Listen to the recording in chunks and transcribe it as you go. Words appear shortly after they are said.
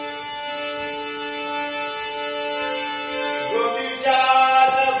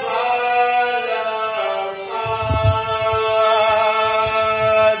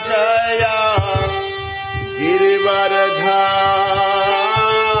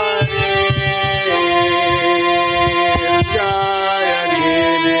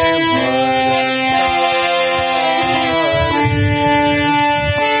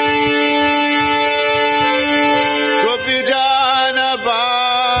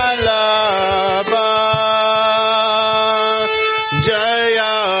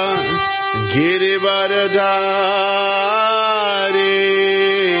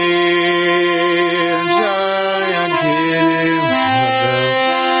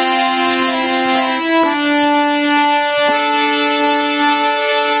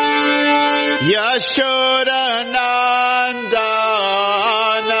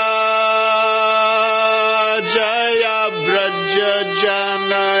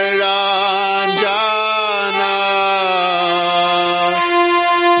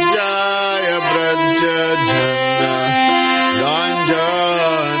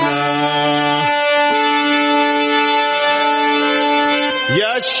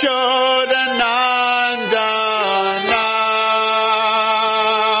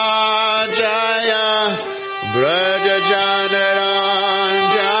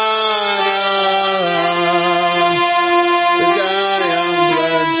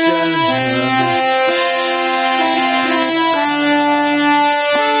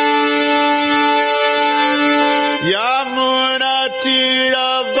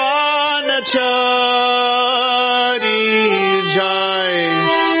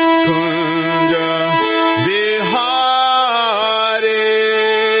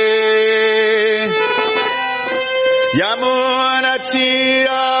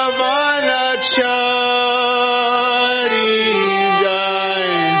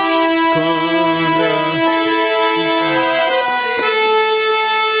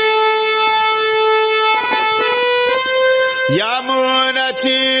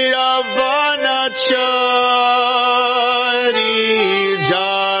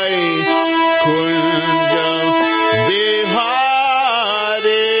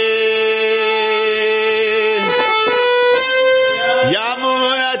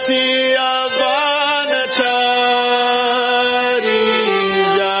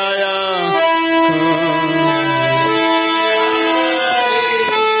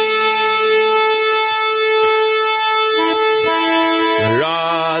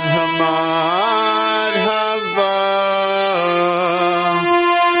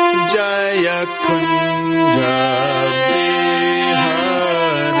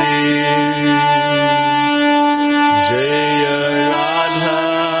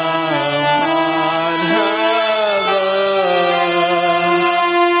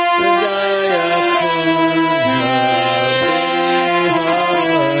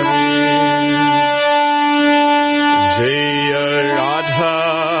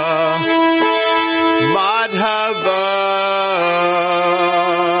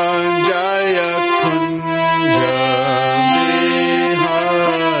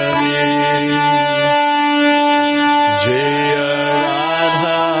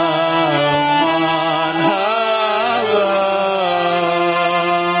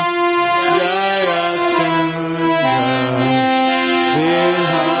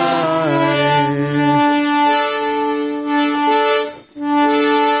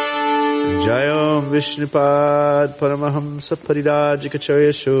Vishnupad Paramahamsa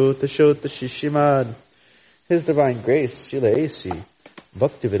Parirajikacharya Shota Shota Shishimad. His Divine Grace, Srila A.C.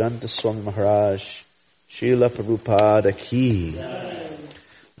 Bhaktivedanta Swami Maharaj, Srila Prabhupada Ki.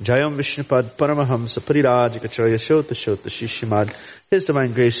 Jayam Vishnupad Paramahamsa Parirajikacharya Shota Shota Shishimad. His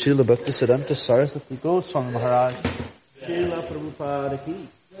Divine Grace, Srila Bhaktivedanta Saraswati Goswami Maharaj, Srila Prabhupada Ki.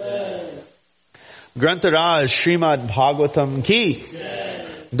 Grantaraj Srimad Bhagavatam Ki.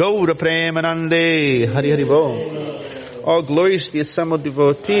 Gaura Premanande, Hari Hari Bo. All glories to the assembled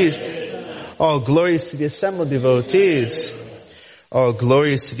devotees. All glories to the assembled devotees. All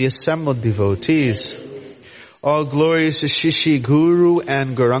glories to the assembled devotees. All glories to Shishi Guru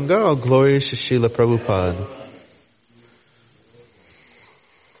and Gauranga. All glories to Srila Prabhupada.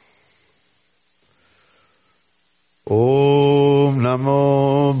 Om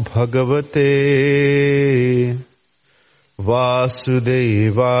Namo Bhagavate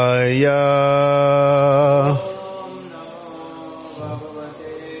Vasudevaya.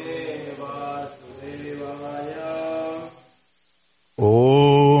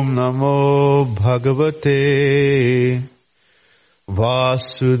 Om Namo Bhagavate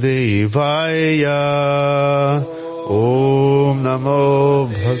Vasudevaya. Om Namo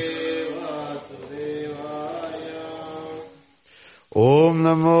Bhagavate. Om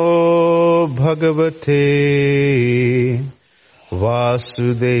Namo Bhagavate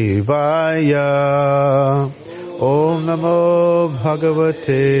Vasudevaya. Om Namo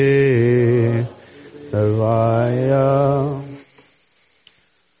Bhagavate Sarvaya.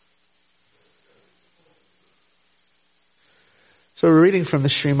 So we're reading from the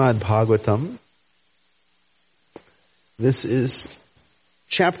Srimad Bhagavatam. This is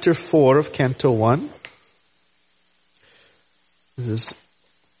chapter 4 of Canto 1. This is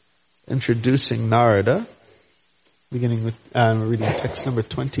introducing Narada, beginning with, reading text number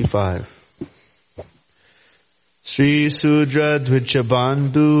 25. Sri Sudra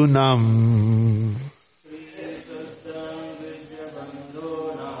Dvijabandhu Nam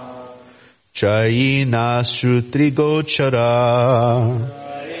Chayina Shrutri Gochara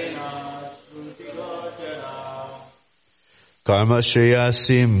Karma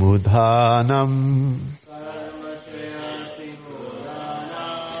Shreyasi Mudhanam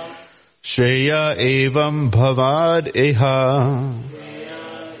Shreya Evam Bhavad Eha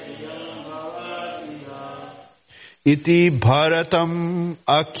Iti Bharatam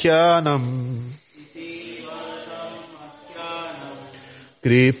Akhyanam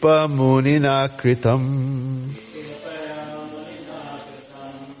Kripa Munina Kritam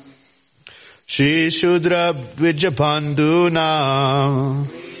Shri Shudra Dvijabandhuna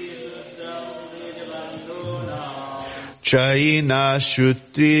Chayina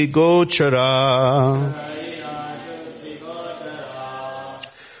Shutri Gochara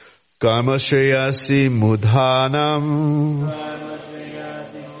Karma Shreyasi Mudhanam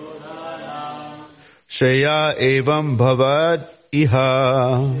Shreya Evam Bhavad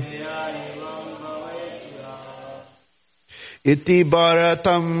Iha Iti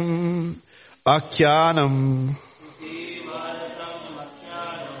Bharatam Akhyanam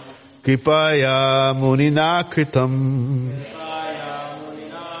Kripaya Munina Kritam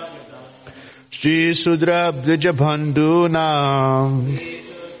Shri Sudra Dvijabandhuna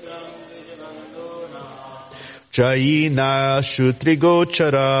Chayina Shutri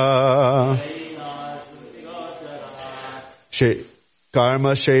Gochara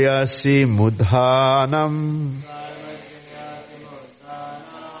Karma Shreyasi Mudhanam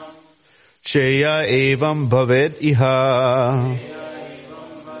Shreya Evam Bhaved Iha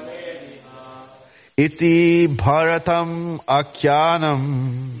Iti Bharatam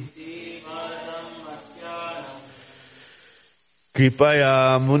Akhyanam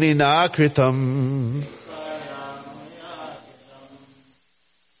Kripaya Munina Kritam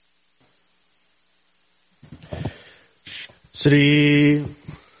Sri,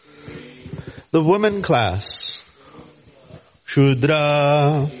 the woman class,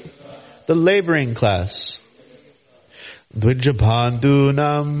 Shudra, the laboring class,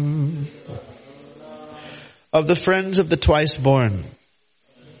 Dvijabandhunam, of the friends of the twice born,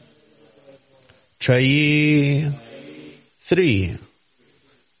 Chayi, 3,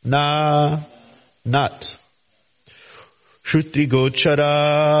 Na, not, Shrutri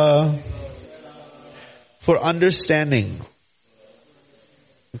Gochara, for understanding,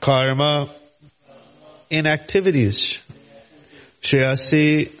 Karma, in activities,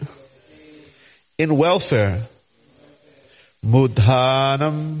 Shreyasi, in welfare,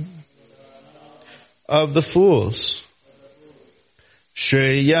 Mudhanam, of the fools,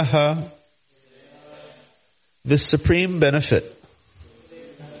 Shreyaha, the supreme benefit,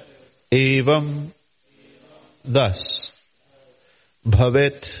 Evam, thus,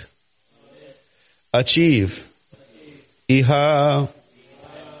 Bhavet, achieve, Iha,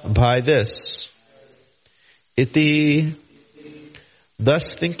 by this, Iti,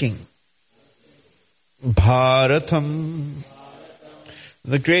 thus thinking, Bharatam,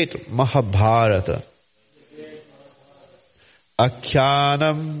 the great Mahabharata,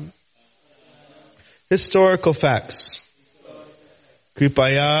 Akhyanam, historical facts,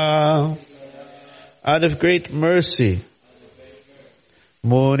 Kripaya, out of great mercy,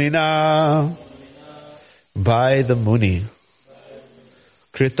 Munina, by the Muni,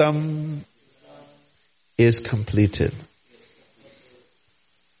 Kritam is completed.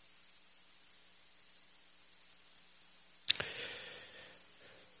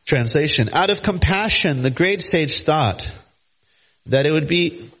 Translation. Out of compassion, the great sage thought that it would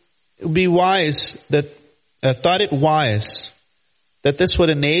be wise, thought it wise that this would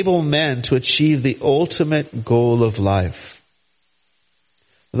enable men to achieve the ultimate goal of life.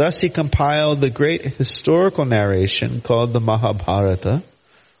 Thus he compiled the great historical narration called the Mahabharata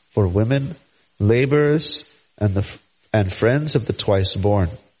for women, laborers, and friends of the twice born.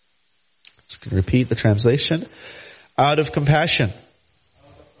 So you can repeat the translation. Out of compassion,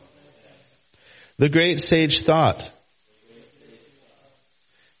 the great sage thought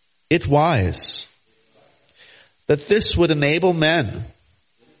it wise that this would enable men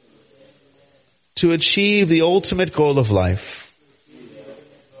to achieve the ultimate goal of life.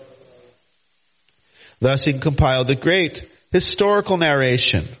 Thus he compiled a great historical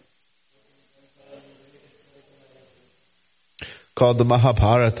narration called the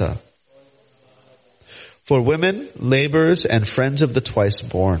Mahabharata for women, laborers, and friends of the twice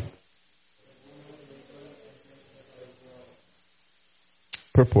born.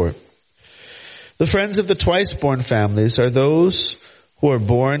 Purport. The friends of the twice born families are those who are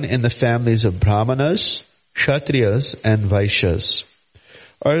born in the families of Brahmanas, Kshatriyas, and Vaishyas,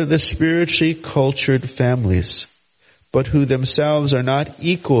 are the spiritually cultured families, but who themselves are not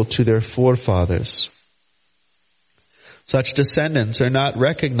equal to their forefathers. Such descendants are not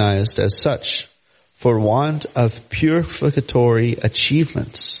recognized as such for want of purificatory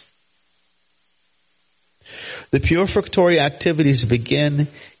achievements. The purificatory activities begin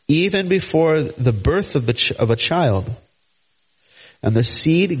even before the birth of a child, and the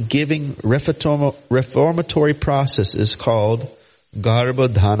seed-giving reformatory process is called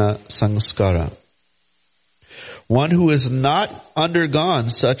Garbhodhana Sanskara. One who has not undergone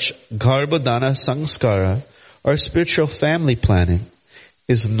such Garbhodhana Sanskara or spiritual family planning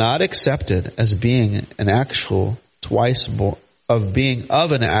is not accepted as being an actual twice born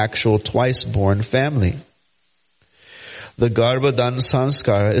family. The Garbhodhana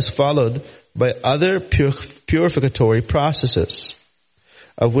Sanskara is followed by other purificatory processes,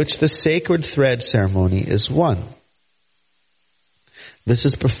 of which the sacred thread ceremony is one. This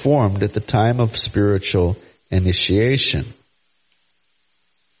is performed at the time of spiritual initiation.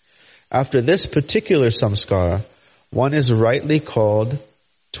 After this particular samskara, one is rightly called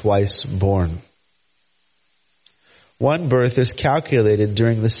twice born. One birth is calculated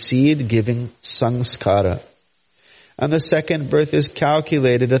during the seed-giving sanskara, and the second birth is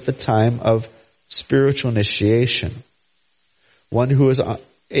calculated at the time of spiritual initiation. One who is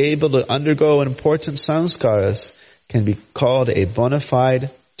able to undergo important sanskaras can be called a bona fide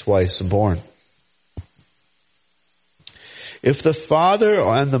twice born. If the father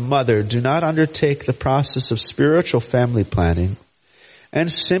and the mother do not undertake the process of spiritual family planning and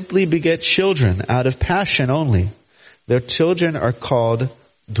simply beget children out of passion only, their children are called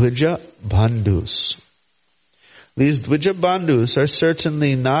Dvija Bandhus. These Dvija Bandhus are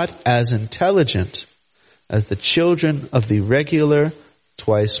certainly not as intelligent as the children of the regular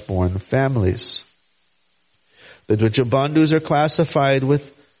twice-born families. The Dvija Bandhus are classified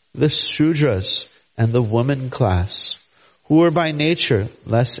with the Shudras and the woman class, who are by nature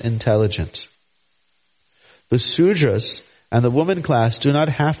less intelligent. The Shudras and the woman class do not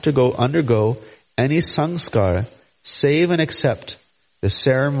have to undergo any sanskara save and except the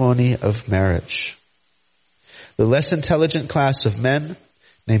ceremony of marriage. The less intelligent class of men,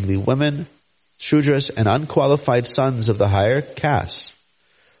 namely women, Shudras, and unqualified sons of the higher caste,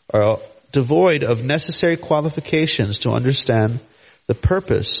 are devoid of necessary qualifications to understand the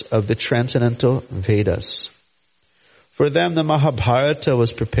purpose of the transcendental Vedas. For them, the Mahabharata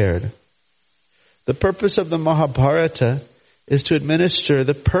was prepared. The purpose of the Mahabharata is to administer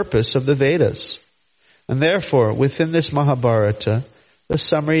the purpose of the Vedas. And therefore, within this Mahabharata, the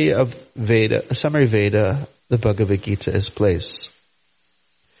summary Veda, the Bhagavad Gita, is placed.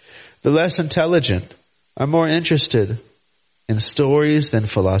 The less intelligent are more interested in stories than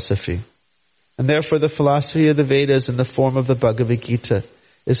philosophy. And therefore the philosophy of the Vedas in the form of the Bhagavad Gita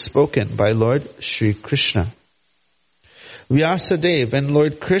is spoken by Lord Sri Krishna. Vyasadeva and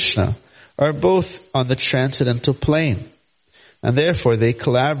Lord Krishna are both on the transcendental plane, and therefore they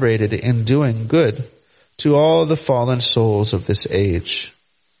collaborated in doing good to all the fallen souls of this age.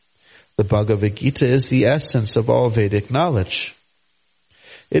 The Bhagavad Gita is the essence of all Vedic knowledge.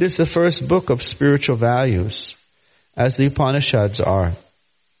 It is the first book of spiritual values, as the Upanishads are.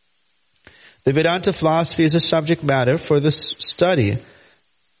 The Vedanta philosophy is a subject matter for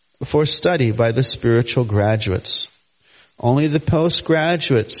study by the spiritual graduates. Only the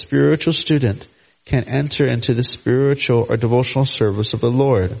postgraduate spiritual student can enter into the spiritual or devotional service of the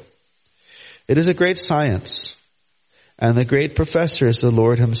Lord. It is a great science, and the great professor is the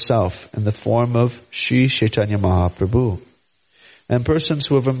Lord himself in the form of Sri Chaitanya Mahaprabhu. And persons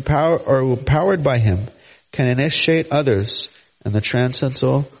who are empowered by him can initiate others in the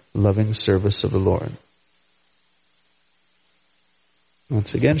transcendental loving service of the Lord.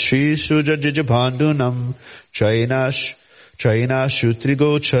 Once again, Shri Sudra Jijabandunam Chainash Shutri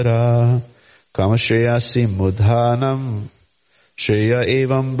Gochara Kamashreyasi Mudhanam Shreya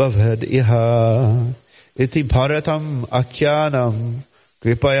Evam Bhaved Iha Iti Bharatam Akyanam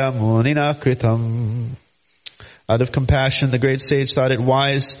Kripaya Munina Kritam. Out of compassion, the great sage thought it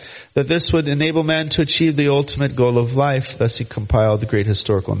wise that this would enable man to achieve the ultimate goal of life. Thus he compiled the great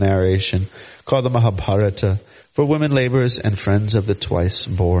historical narration called the Mahabharata for women laborers and friends of the twice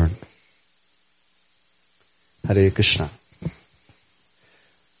born. Hare Krishna.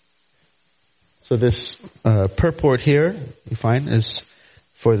 So this purport here, you find, is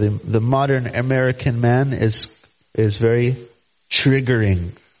for the modern American man is very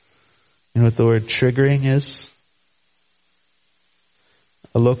triggering. You know what the word triggering is?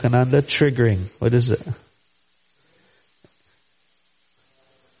 Alokananda, triggering. What is it?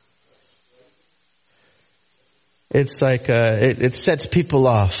 It's like, it sets people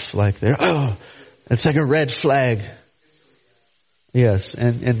off. Like it's like a red flag. Yes,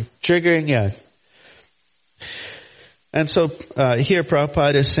 and triggering, yeah. And so, here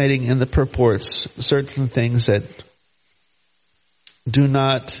Prabhupada is stating in the purports certain things that do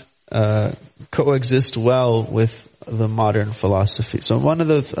not, coexist well with the modern philosophy. So one of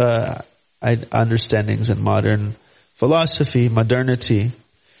the understandings in modern philosophy, modernity,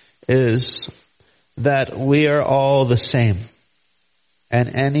 is that we are all the same.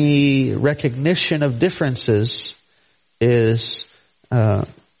 And any recognition of differences is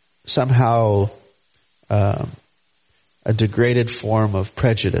somehow a degraded form of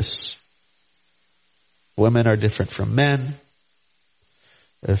prejudice. Women are different from men.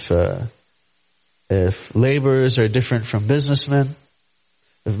 If laborers are different from businessmen,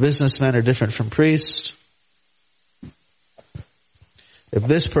 if businessmen are different from priests, if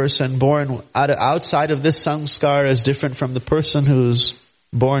this person born outside of this samskara is different from the person who's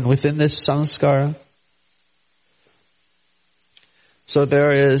born within this samskara. So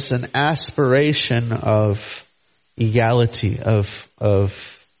there is an aspiration of equality, of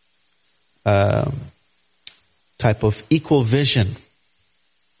type of equal vision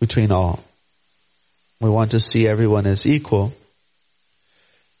between all. We want to see everyone as equal,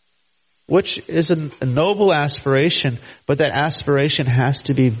 which is a noble aspiration, but that aspiration has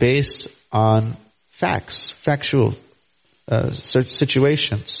to be based on facts, factual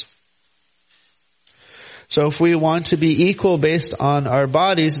situations. So if we want to be equal based on our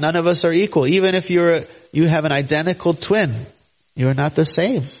bodies, none of us are equal. Even if you have an identical twin, you're not the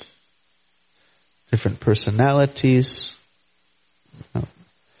same. Different personalities.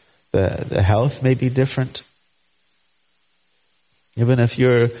 The health may be different. Even if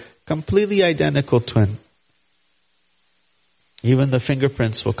you're completely identical twin, even the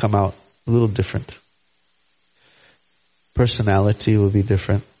fingerprints will come out a little different. Personality will be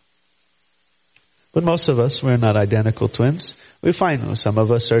different. But most of us, we're not identical twins. We find some of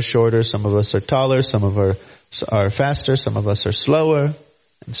us are shorter, some of us are taller, some of us are faster, some of us are slower,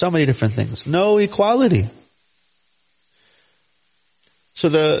 and so many different things. No equality. So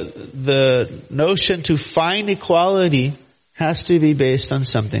the notion to find equality has to be based on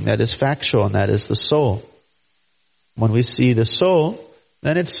something that is factual, and that is the soul. When we see the soul,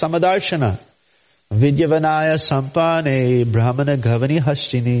 then it's samadarshana. Vidyavanaya sampane brahmana gavani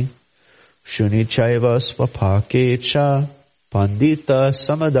hashtini shuni chaiva swapakecha pandita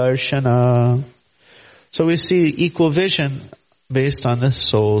samadarshana. So we see equal vision based on the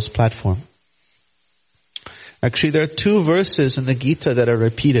soul's platform. Actually, there are two verses in the Gita that are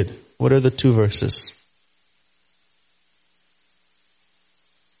repeated. What are the two verses?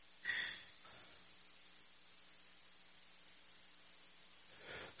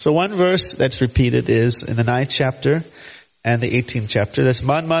 So one verse that's repeated is in the 9th chapter and the 18th chapter. That's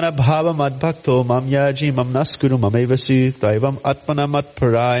man mana bhava madbhakto mam yaji mam naskuru mamevasi daivam atmana mat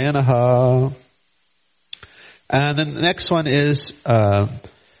parayanaha. And then the next one is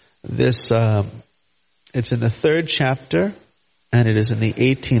it's in the 3rd chapter and it is in the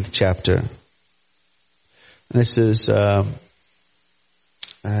 18th chapter. This is I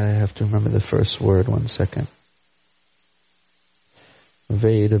have to remember the first word, one second.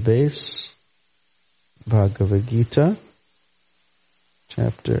 Veda base, Bhagavad Gita,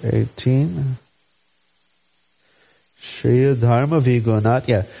 chapter 18. Shreya Dharma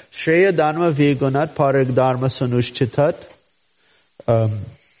Vigunat, Shreya Dharma Vigunat Parag Dharma Sanushchitat. One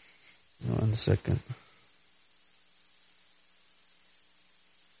second.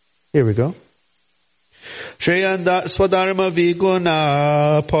 Here we go. Shreya Swadharma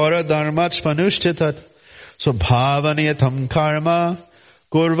Viguna Para Dharma Svanushchitat. So bhavaniyatam karma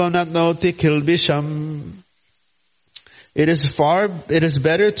gurvanatnoti kilbisham. It is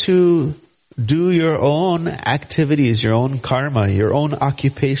better to do your own activities, your own karma, your own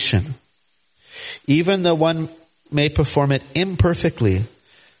occupation, even though one may perform it imperfectly,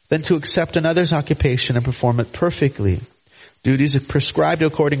 than to accept another's occupation and perform it perfectly. Duties are prescribed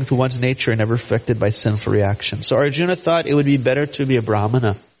according to one's nature and never affected by sinful reaction. So Arjuna thought it would be better to be a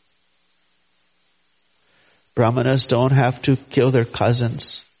Brahmana. Brahmanas don't have to kill their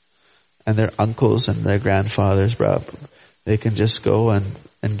cousins and their uncles and their grandfathers. They can just go and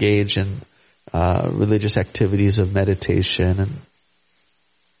engage in religious activities of meditation.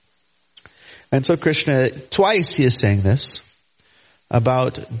 And so Krishna, twice he is saying this,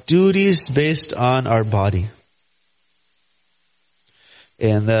 about duties based on our body.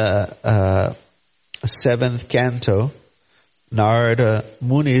 In the 7th canto, Narada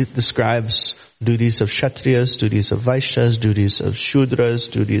Muni describes duties of Kshatriyas, duties of Vaishyas, duties of Shudras,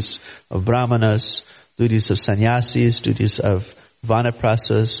 duties of Brahmanas, duties of Sannyasis, duties of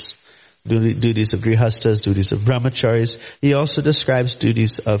Vanaprasas, duties of Grihastas, duties of Brahmacharis. He also describes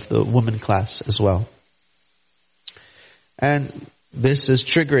duties of the woman class as well. And this is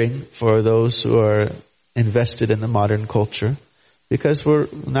triggering for those who are invested in the modern culture, because we're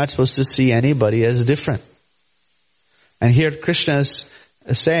not supposed to see anybody as different. And here Krishna is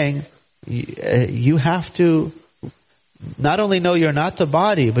saying, you have to not only know you're not the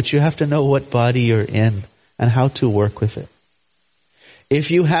body, but you have to know what body you're in and how to work with it.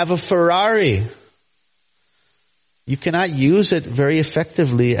 If you have a Ferrari, you cannot use it very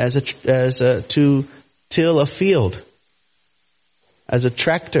effectively to till a field, as a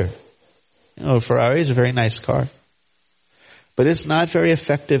tractor. A Ferrari is a very nice car, but it's not very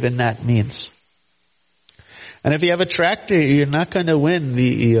effective in that means. And if you have a tractor, you're not going to win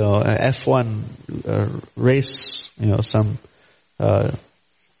the F1 race, some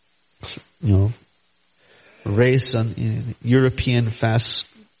race on European fast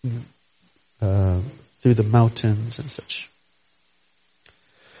through the mountains and such.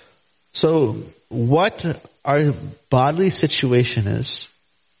 So what our bodily situation is,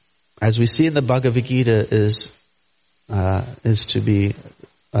 as we see in the Bhagavad Gita, is to be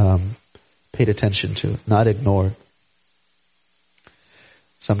paid attention to, not ignored.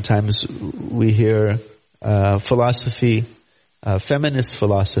 Sometimes we hear philosophy, feminist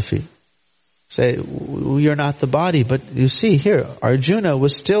philosophy, say, you're not the body. But you see here, Arjuna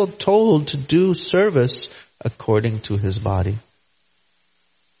was still told to do service according to his body.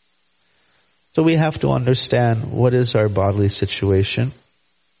 So we have to understand what is our bodily situation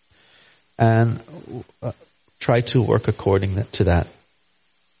and try to work according to that.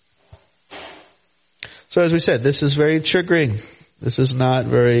 So as we said, this is very triggering. This is not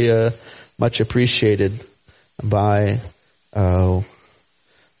very much appreciated by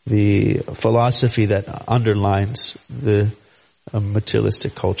the philosophy that underlines the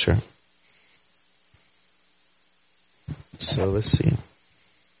materialistic culture. So let's see.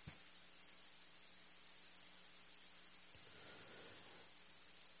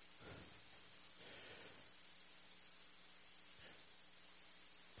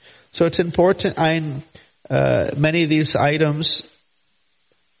 So it's important. Many of these items,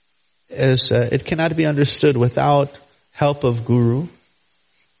 it cannot be understood without help of Guru.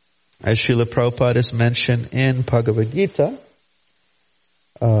 As Srila Prabhupada is mentioned in Bhagavad Gita.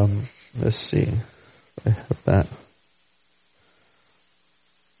 Let's see. I have that.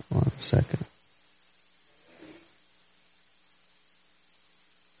 1 second.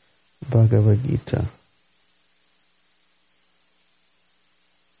 Bhagavad Gita.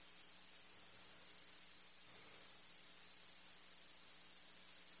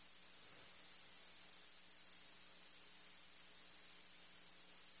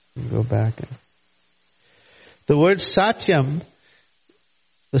 Go back. The word satyam,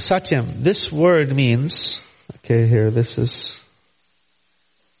 this word means, okay, here, this is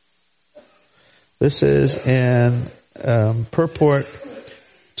in purport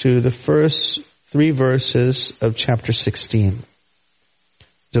to the first 3 verses of chapter 16,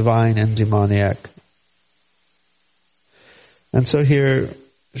 divine and demoniac. And so here,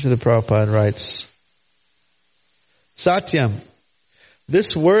 Srila Prabhupada writes, satyam.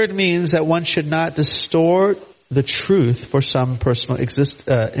 This word means that one should not distort the truth for some personal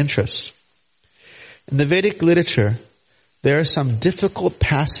interest. In the Vedic literature, there are some difficult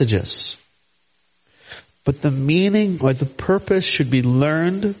passages, but the meaning or the purpose should be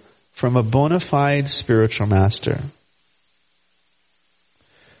learned from a bona fide spiritual master.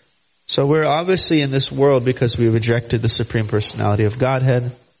 So we're obviously in this world because we rejected the Supreme Personality of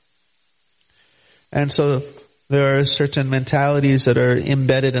Godhead. And so there are certain mentalities that are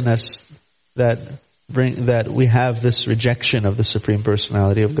embedded in us that we have this rejection of the Supreme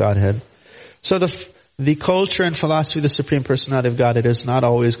Personality of Godhead. So the culture and philosophy of the Supreme Personality of Godhead is not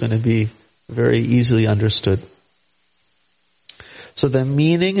always going to be very easily understood. So the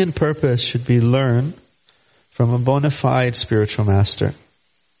meaning and purpose should be learned from a bona fide spiritual master.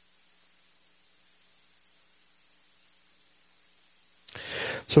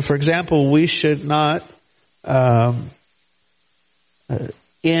 So, for example, we should not,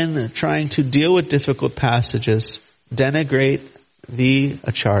 in trying to deal with difficult passages, denigrate the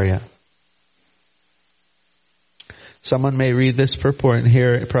Acharya. Someone may read this purport and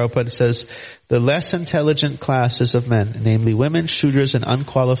here Prabhupada says, the less intelligent classes of men, namely women, Shudras, and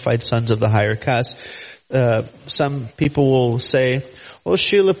unqualified sons of the higher caste. Some people will say, oh,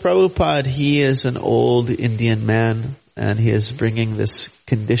 Srila Prabhupada, he is an old Indian man and he is bringing this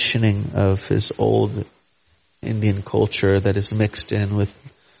conditioning of his old Indian culture that is mixed in with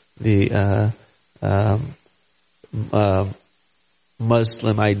the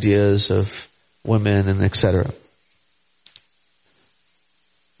Muslim ideas of women and etc.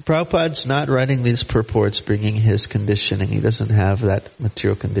 Prabhupada's not writing these purports bringing his conditioning. He doesn't have that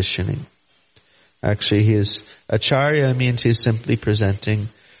material conditioning. Actually, his Acharya means he's simply presenting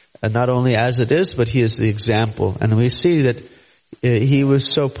not only as it is, but he is the example. And we see that he was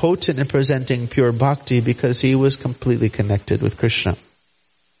so potent in presenting pure bhakti because he was completely connected with Krishna.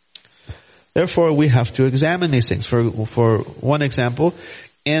 Therefore, we have to examine these things. For one example,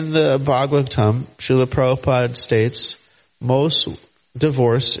 in the Bhagavatam, Srila Prabhupada states, most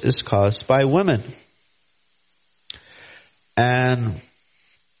divorce is caused by women. And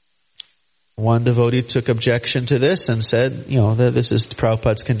one devotee took objection to this and said, that this is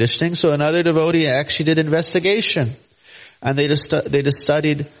Prabhupada's conditioning. So another devotee actually did investigation. And they just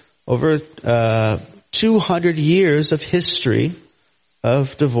studied over 200 years of history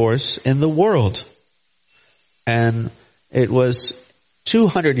of divorce in the world. And it was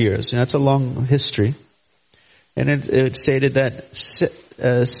 200 years. That's a long history. And it stated that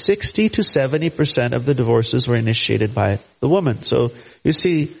 60 to 70% of the divorces were initiated by the woman. So you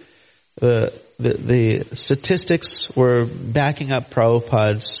see, the statistics were backing up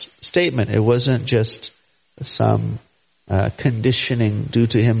Prabhupada's statement. It wasn't just some conditioning due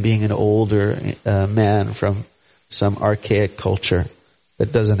to him being an older man from some archaic culture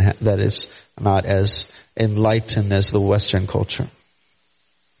that is not as enlightened as the Western culture.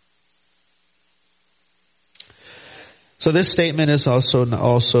 So this statement is also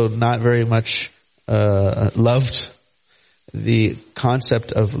not very much loved. The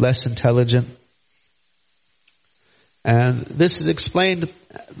concept of less intelligent. And this is explained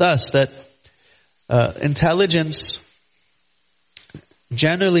thus, that intelligence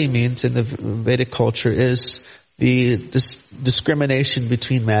generally means in the Vedic culture is the discrimination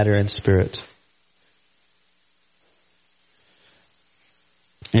between matter and spirit.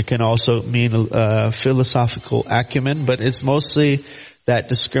 It can also mean philosophical acumen, but it's mostly that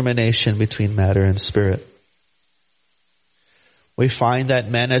discrimination between matter and spirit. We find that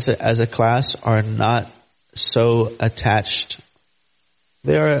men as a class are not so attached.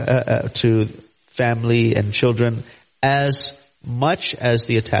 They are to family and children as much as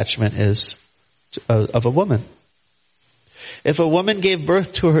the attachment is of a woman. If a woman gave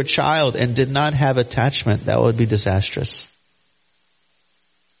birth to her child and did not have attachment, that would be disastrous.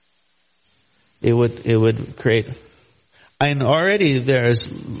 It would create, and already there is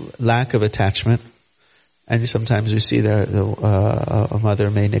lack of attachment. And sometimes we see that a mother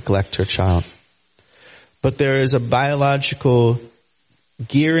may neglect her child. But there is a biological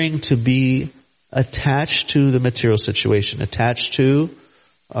gearing to be attached to the material situation, attached to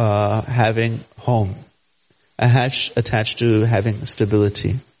having home, attached to having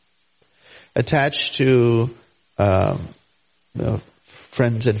stability, attached to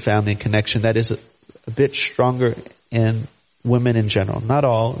friends and family connection. That is a bit stronger in women in general. Not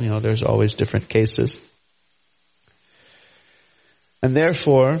all, there's always different cases. And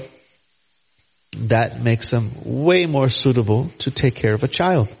therefore, that makes them way more suitable to take care of a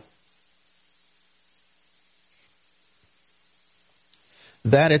child.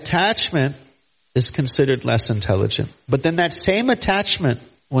 That attachment is considered less intelligent. But then that same attachment,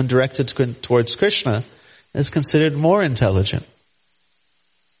 when directed towards Krishna, is considered more intelligent.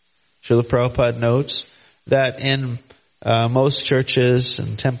 Srila Prabhupada notes that in most churches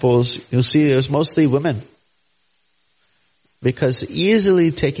and temples, you'll see there's mostly women. Because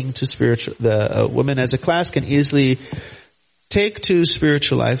easily taking to spiritual, the women as a class can easily take to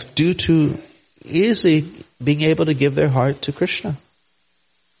spiritual life due to easily being able to give their heart to Krishna.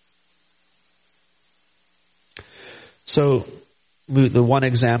 So the one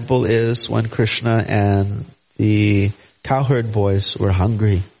example is when Krishna and the cowherd boys were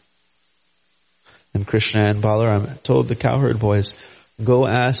hungry. And Krishna and Balaram told the cowherd boys, go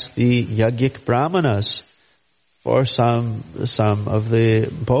ask the Yajnik Brahmanas for some of the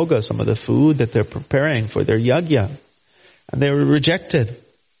bhoga, some of the food that they're preparing for their yajna. And they were rejected.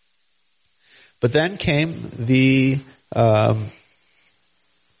 But then came the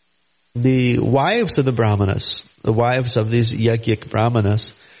wives of the brahmanas, the wives of these yajnik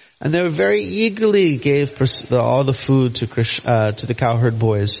brahmanas, and they very eagerly gave all the food to the cowherd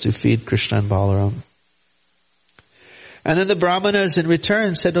boys to feed Krishna and Balaram. And then the brahmanas in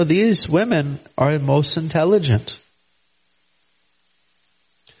return said, "Oh, these women are most intelligent."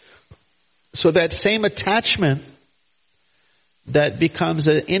 So that same attachment that becomes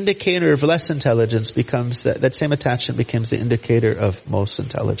an indicator of less intelligence that same attachment becomes the indicator of most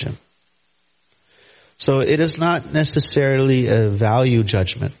intelligent. So it is not necessarily a value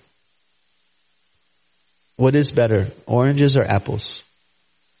judgment. What is better, oranges or apples?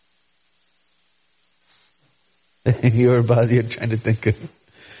 You're trying to think of.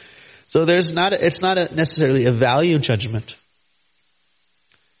 So it's not necessarily a value judgment.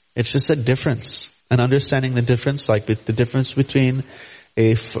 It's just a difference. And understanding the difference, like the difference between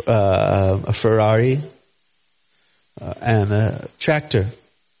a Ferrari and a tractor.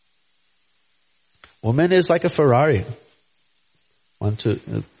 Woman is like a Ferrari. Want to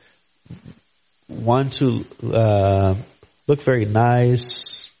look very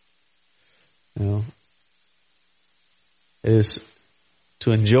nice, is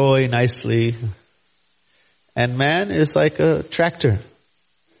to enjoy nicely. And man is like a tractor.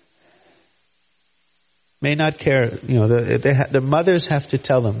 May not care, the mothers have to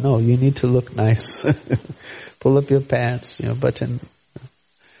tell them, no, you need to look nice. Pull up your pants, button.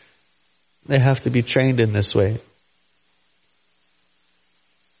 They have to be trained in this way.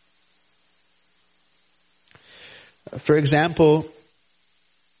 For example,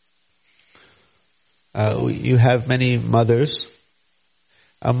 you have many mothers.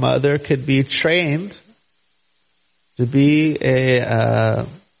 A mother could be trained to be a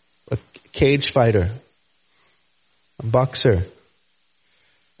cage fighter, a boxer,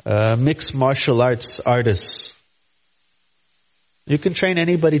 a mixed martial arts artist. You can train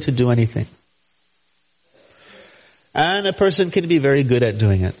anybody to do anything. And a person can be very good at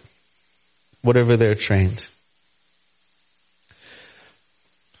doing it, whatever they're trained.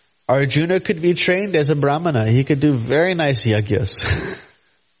 Arjuna could be trained as a brahmana. He could do very nice yajnas.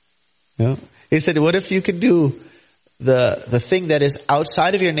 He said, what if you could do the thing that is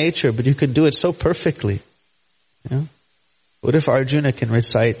outside of your nature, but you could do it so perfectly? What if Arjuna can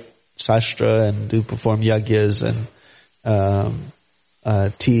recite sastra and perform yajnas and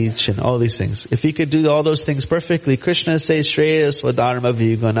teach and all these things? If he could do all those things perfectly, Krishna says, Shreya swadharma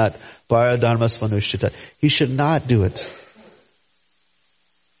vigunat paradharma svanushtita. He should not do it.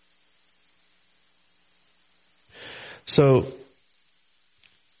 So,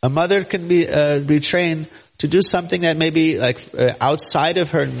 a mother can be trained to do something that may be like outside of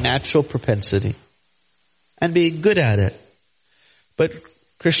her natural propensity and be good at it. But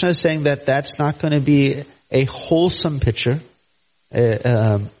Krishna is saying that that's not going to be a wholesome picture,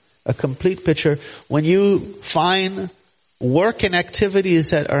 a complete picture. When you find work and activities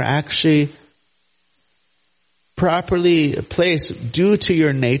that are actually properly placed due to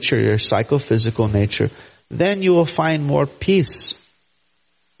your nature, your psychophysical nature, then you will find more peace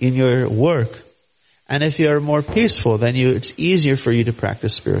in your work. And if you're more peaceful, then it's easier for you to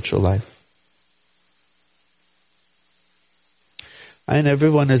practice spiritual life. And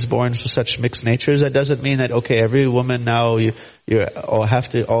everyone is born with such mixed natures. That doesn't mean that, okay, every woman now, you all have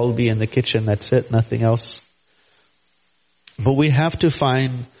to all be in the kitchen, that's it, nothing else. But we have to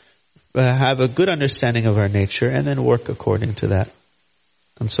have a good understanding of our nature and then work according to that.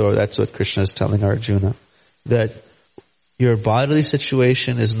 And so that's what Krishna is telling Arjuna. That your bodily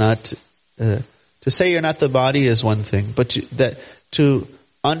situation is not, to say you're not the body is one thing, but you're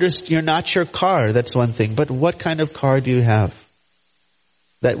not your car, that's one thing. But what kind of car do you have?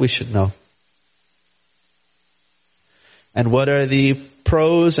 That we should know. And what are the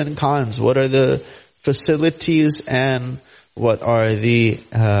pros and cons? What are the facilities and what are the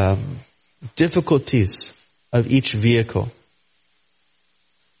difficulties of each vehicle?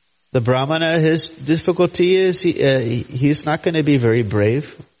 The Brahmana, his difficulty is he's not going to be very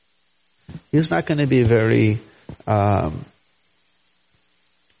brave. He's not going to be very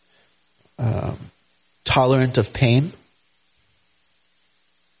tolerant of pain.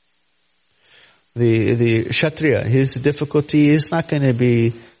 The Kshatriya, his difficulty is not going to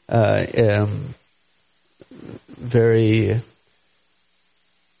be very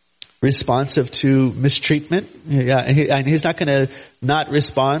responsive to mistreatment. And he's not going to not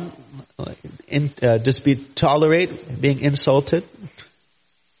respond, tolerate being insulted.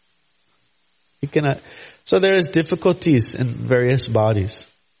 He cannot. So there is difficulties in various bodies.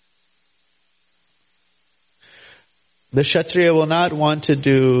 The Kshatriya will not want to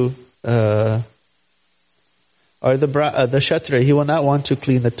do, the Kshatriya, he will not want to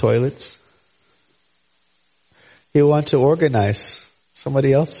clean the toilets. He will want to organize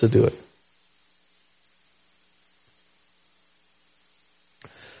somebody else to do it.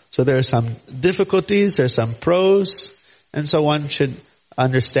 So there are some difficulties, there are some pros, and so one should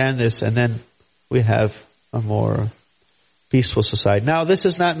understand this, and then we have a more peaceful society. Now, this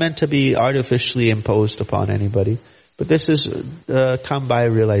is not meant to be artificially imposed upon anybody, but this is come by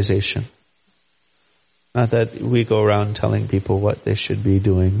realization. Not that we go around telling people what they should be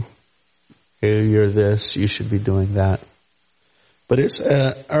doing. Hey, you're this, you should be doing that. But it's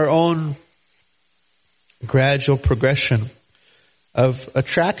our own gradual progression of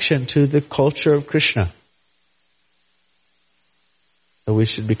attraction to the culture of Krishna. So we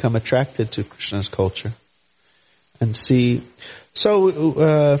should become attracted to Krishna's culture and see.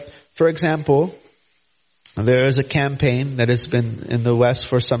 So, for example, there is a campaign that has been in the West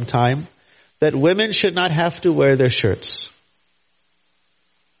for some time that women should not have to wear their shirts.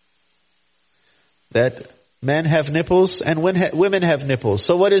 That men have nipples and women have nipples.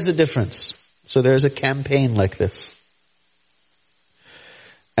 So what is the difference? So there's a campaign like this.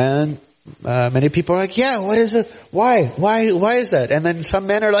 And many people are like, yeah, what is it? Why is that? And then some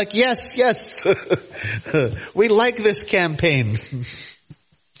men are like, yes, we like this campaign.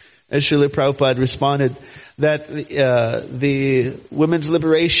 As Srila Prabhupada responded that the women's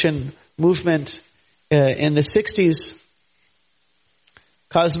liberation movement in the 60s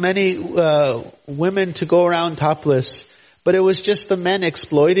caused many women to go around topless, but it was just the men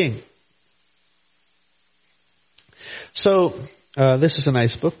exploiting. So, this is a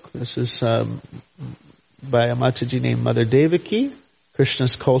nice book. This is by a Mataji named Mother Devaki,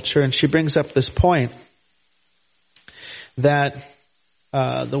 Krishna's Culture, and she brings up this point that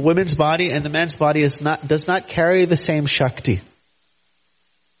the women's body and the man's body does not carry the same Shakti.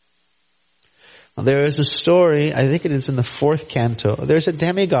 Now, there is a story, I think it is in the 4th canto. There's a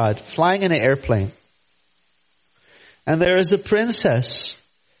demigod flying in an airplane. And there is a princess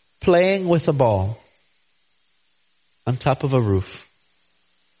playing with a ball on top of a roof.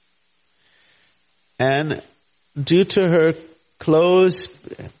 And due to her clothes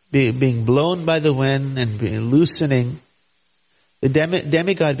being blown by the wind and loosening, the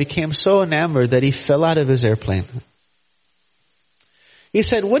demigod became so enamored that he fell out of his airplane. He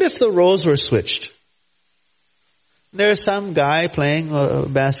said, what if the roles were switched? There's some guy playing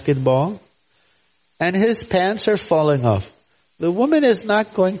basketball and his pants are falling off. The woman is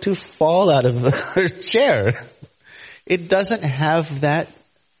not going to fall out of her chair. It doesn't have that,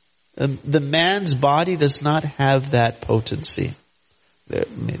 the man's body does not have that potency.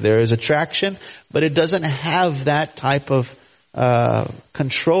 There is attraction, but it doesn't have that type of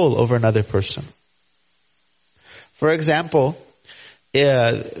control over another person. For example,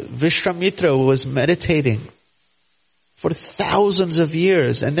 Vishwamitra was meditating for thousands of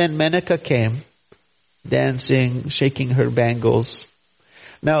years, and then Menaka came, dancing, shaking her bangles.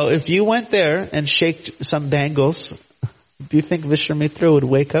 Now, if you went there and shaked some bangles, do you think Vishwamitra would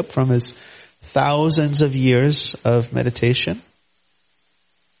wake up from his thousands of years of meditation?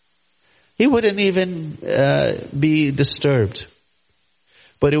 He wouldn't even be disturbed.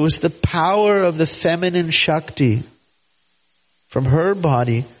 But it was the power of the feminine Shakti from her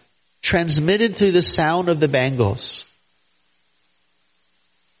body transmitted through the sound of the bangles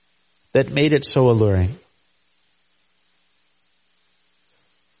that made it so alluring.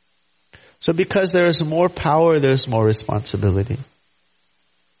 So because there is more power, there's more responsibility.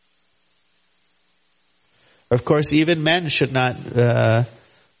 Of course, even men should not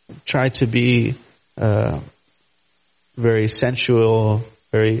try to be very sensual,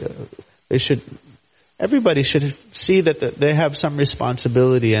 everybody should see that they have some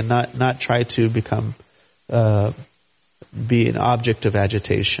responsibility and not try to become, be an object of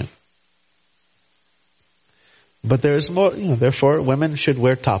agitation. But there's more, therefore women should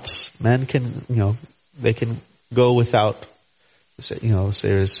wear tops. Men can, they can go without, say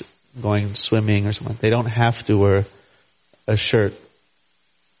there's going swimming or something. They don't have to wear a shirt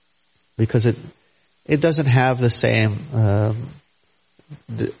because it doesn't have the same,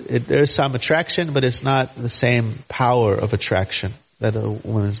 there's some attraction, but it's not the same power of attraction that a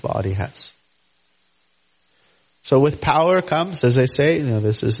woman's body has. So with power comes, as I say,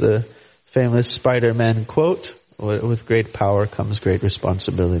 this is the famous Spider-Man quote, with great power comes great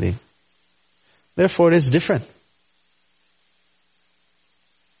responsibility. Therefore it is different.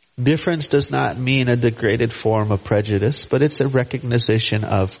 Difference does not mean a degraded form of prejudice, but it's a recognition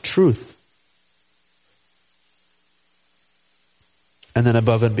of truth. And then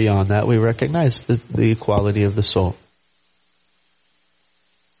above and beyond that, we recognize the equality of the soul.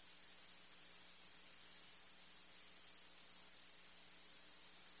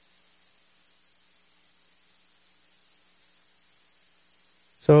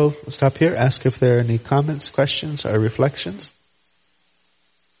 So, we'll stop here, ask if there are any comments, questions, or reflections.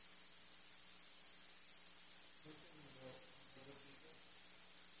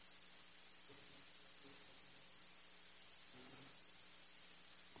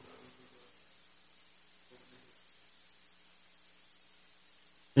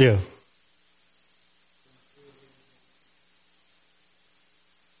 Yeah.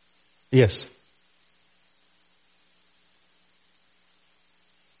 Yes.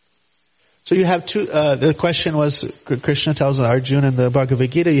 So you have two, the question was, Krishna tells Arjuna in the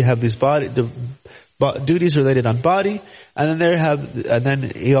Bhagavad Gita, you have these duties related on body, and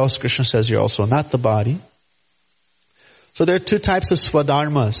then Krishna says you're also not the body. So there are two types of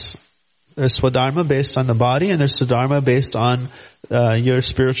swadharmas. There's swadharma based on the body, and there's swadharma based on your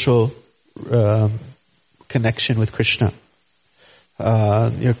spiritual connection with Krishna.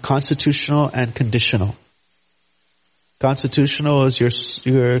 Your constitutional and conditional. Constitutional is your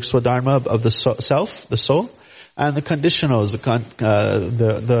swadharma of the self, the soul, and the conditional is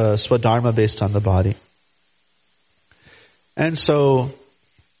the swadharma based on the body. And so,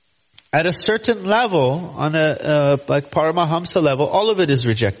 at a certain level, on a like Paramahamsa level, all of it is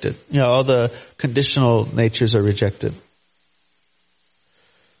rejected. All the conditional natures are rejected.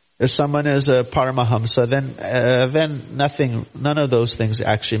 If someone is a Paramahamsa, then none of those things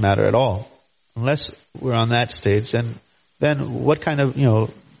actually matter at all. Unless we're on that stage, then what kind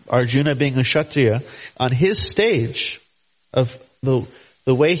of, Arjuna being a Kshatriya, on his stage of the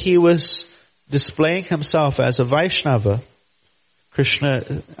way he was displaying himself as a Vaishnava, Krishna,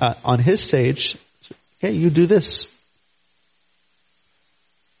 on his stage, okay, you do this.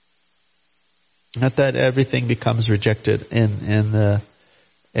 Not that everything becomes rejected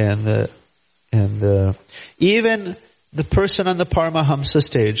even the person on the Paramahamsa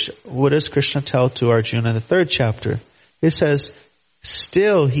stage. What does Krishna tell to Arjuna in the 3rd chapter? He says,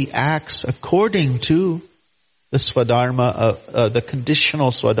 still he acts according to the swadharma, the conditional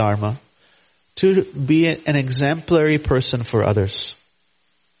swadharma, to be an exemplary person for others.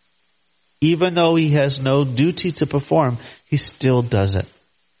 Even though he has no duty to perform, he still does it.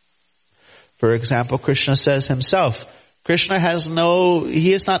 For example, Krishna says himself,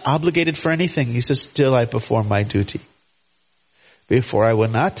 he is not obligated for anything. He says, still I perform my duty. Before I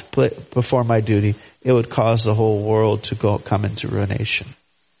would not perform my duty, it would cause the whole world to come into ruination.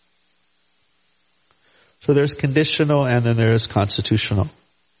 So there's conditional and then there's constitutional.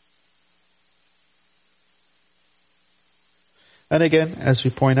 And again, as we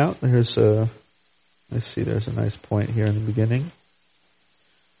point out, there's a nice point here in the beginning.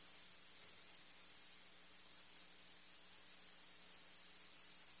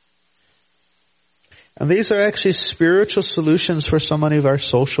 And these are actually spiritual solutions for so many of our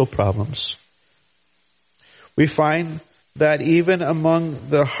social problems. We find that even among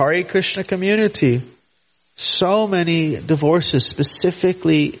the Hare Krishna community, so many divorces,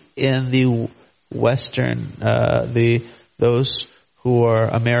 specifically in the Western, those who are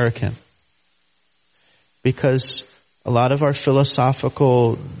American. Because a lot of our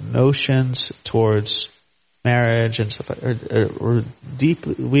philosophical notions towards marriage and stuff are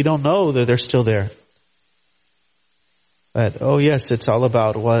deeply, we don't know that they're still there. But, oh yes, it's all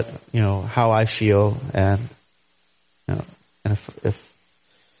about what, how I feel and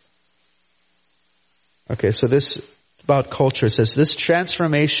okay, so this, about culture, it says, this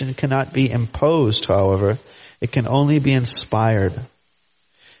transformation cannot be imposed, however. It can only be inspired.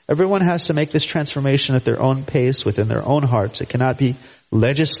 Everyone has to make this transformation at their own pace within their own hearts. It cannot be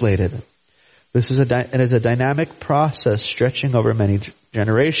legislated. This is it is a dynamic process stretching over many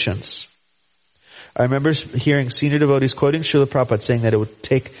generations. I remember hearing senior devotees quoting Srila Prabhupada saying that it would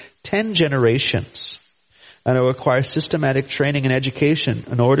take 10 generations and it would require systematic training and education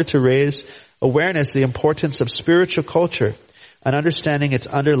in order to raise awareness of the importance of spiritual culture and understanding its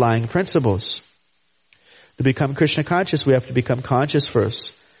underlying principles. To become Krishna conscious, we have to become conscious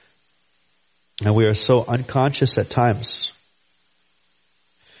first. And we are so unconscious at times.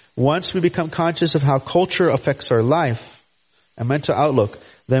 Once we become conscious of how culture affects our life and mental outlook,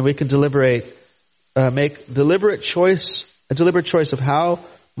 then we can make a deliberate choice of how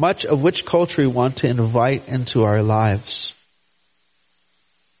much of which culture we want to invite into our lives.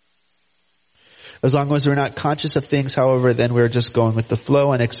 As long as we're not conscious of things, however, then we're just going with the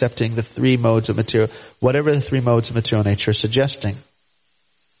flow and accepting the 3 modes of material, whatever the 3 modes of material nature are suggesting.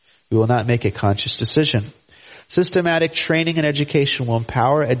 We will not make a conscious decision. Systematic training and education will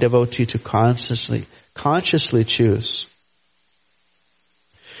empower a devotee to consciously choose.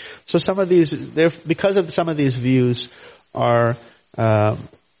 So some of these, because of some of these views are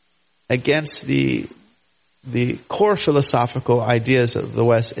against the core philosophical ideas of the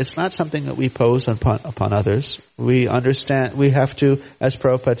West. It's not something that we pose upon others. We understand, we have to, as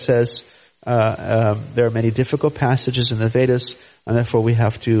Prabhupada says, there are many difficult passages in the Vedas, and therefore we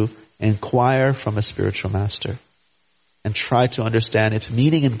have to inquire from a spiritual master and try to understand its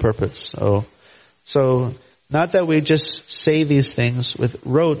meaning and purpose. So not that we just say these things with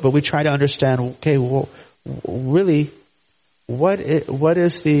rote, but we try to understand, okay, well, really, what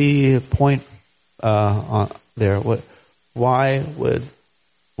is the point there? Why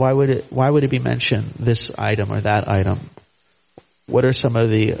would it be mentioned, this item or that item? What are some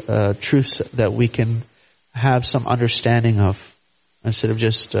of the truths that we can have some understanding of, instead of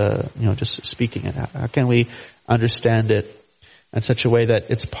just just speaking it? How can we understand it in such a way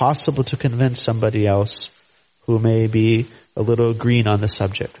that it's possible to convince somebody else who may be a little green on the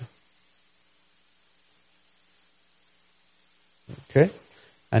subject? Okay.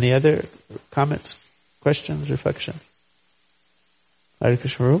 Any other comments, questions, reflections? Hare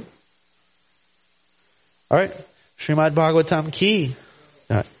Krishna. All right. Srimad Bhagavatam ki.